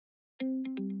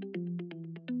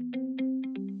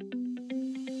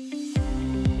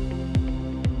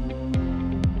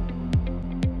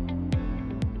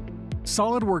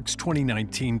Solidworks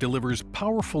 2019 delivers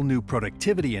powerful new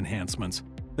productivity enhancements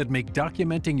that make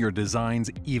documenting your designs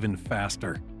even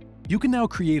faster. You can now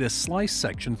create a slice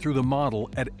section through the model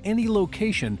at any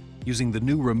location using the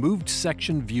new Removed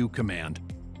Section View command.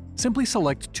 Simply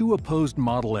select two opposed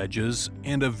model edges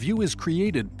and a view is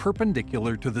created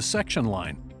perpendicular to the section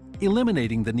line,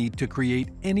 eliminating the need to create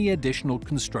any additional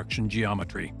construction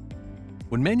geometry.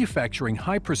 When manufacturing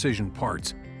high-precision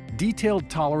parts, detailed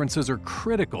tolerances are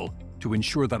critical to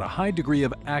ensure that a high degree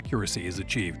of accuracy is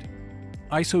achieved.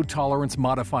 ISO tolerance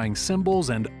modifying symbols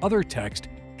and other text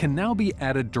can now be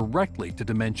added directly to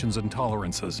dimensions and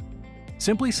tolerances.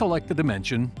 Simply select the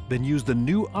dimension, then use the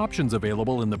new options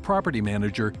available in the Property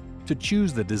Manager to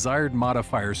choose the desired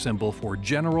modifier symbol for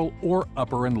general or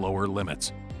upper and lower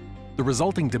limits. The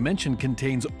resulting dimension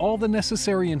contains all the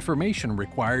necessary information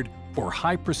required for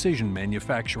high-precision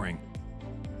manufacturing.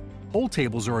 Hole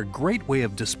tables are a great way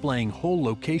of displaying hole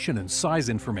location and size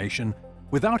information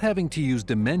without having to use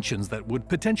dimensions that would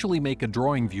potentially make a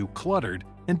drawing view cluttered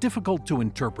and difficult to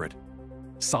interpret.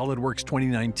 Solidworks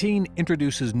 2019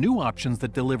 introduces new options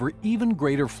that deliver even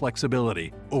greater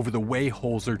flexibility over the way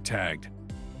holes are tagged.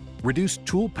 Reduced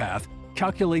Toolpath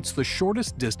calculates the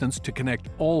shortest distance to connect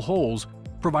all holes,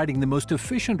 providing the most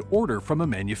efficient order from a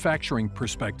manufacturing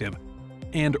perspective.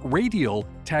 And Radial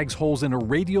tags holes in a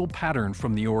radial pattern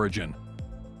from the origin.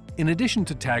 In addition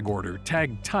to tag order,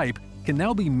 tag type can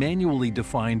now be manually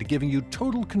defined, giving you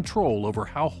total control over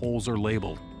how holes are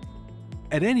labeled.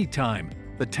 At any time,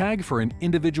 the tag for an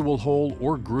individual hole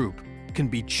or group can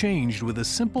be changed with a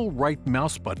simple right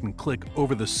mouse button click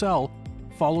over the cell,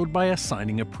 followed by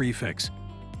assigning a prefix.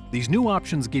 These new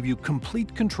options give you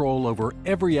complete control over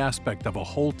every aspect of a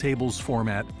hole table's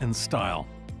format and style.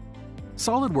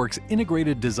 Solidworks'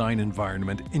 integrated design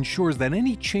environment ensures that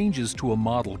any changes to a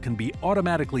model can be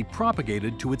automatically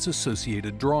propagated to its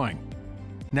associated drawing.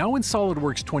 Now in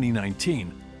Solidworks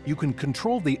 2019, you can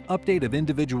control the update of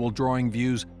individual drawing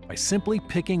views by simply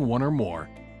picking one or more,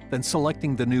 then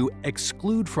selecting the new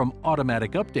Exclude from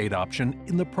Automatic Update option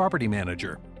in the Property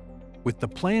Manager. With the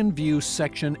Plan View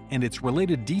section and its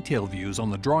related detail views on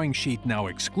the drawing sheet now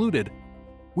excluded,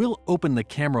 we'll open the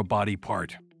camera body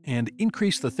part and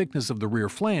increase the thickness of the rear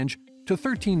flange to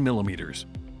 13 mm.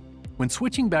 When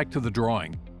switching back to the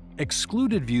drawing,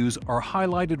 excluded views are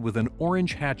highlighted with an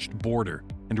orange hatched border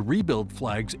and rebuild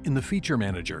flags in the Feature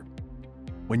Manager.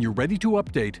 When you're ready to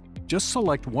update, just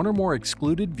select one or more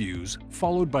excluded views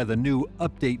followed by the new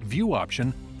Update View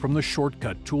option from the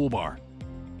shortcut toolbar.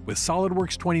 With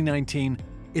Solidworks 2019,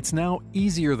 it's now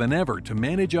easier than ever to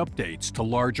manage updates to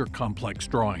large or complex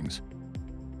drawings.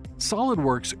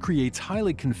 Solidworks creates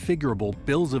highly configurable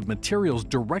bills of materials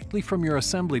directly from your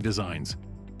assembly designs.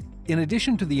 In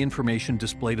addition to the information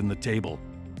displayed in the table,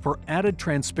 for added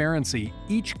transparency,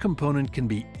 each component can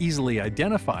be easily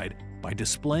identified by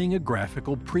displaying a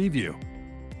graphical preview.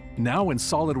 Now in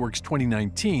Solidworks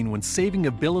 2019, when saving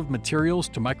a bill of materials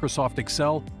to Microsoft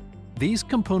Excel, these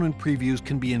component previews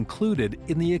can be included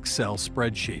in the Excel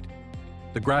spreadsheet.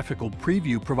 The graphical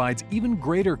preview provides even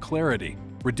greater clarity,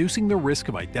 reducing the risk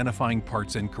of identifying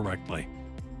parts incorrectly.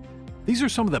 These are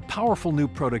some of the powerful new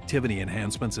productivity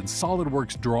enhancements in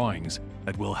Solidworks drawings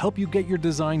that will help you get your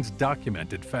designs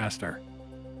documented faster.